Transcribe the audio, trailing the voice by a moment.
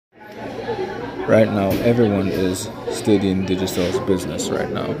Right now, everyone is studying digicel's business right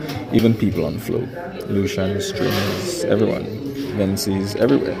now. Even people on flow. Lucian, Strings, everyone. Vency's,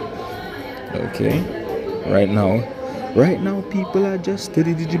 everywhere. Okay? Right now, people are just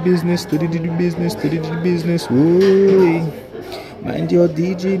study digi business, study digi business, study digi business. Whoa. Mind your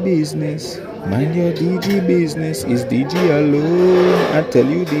DG business. Mind your DG business. Is DG alone? I tell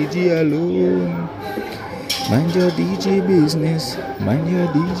you, DG alone. Mind your DG business. Mind your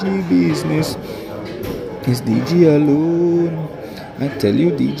DG business. Is DG alone? I tell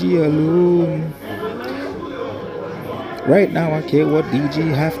you, DG alone. Right now, I care what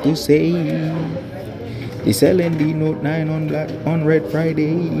DG have to say. They selling the Note 9 on Red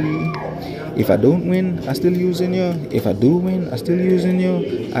Friday. If I don't win, I still using you. If I do win, I still using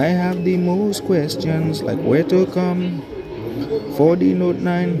you. I have the most questions, like where to come for the Note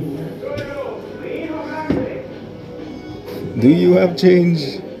 9. Do you have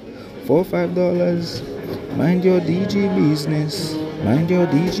change for $5? Mind your DG business. Mind your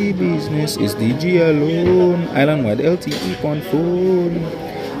DG business. Is DG alone? Island-wide LTE on phone.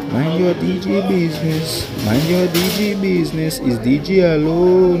 Mind your DG business. Mind your DG business. Is DG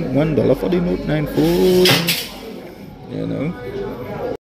alone? $1 for the Note 9 phone. You know.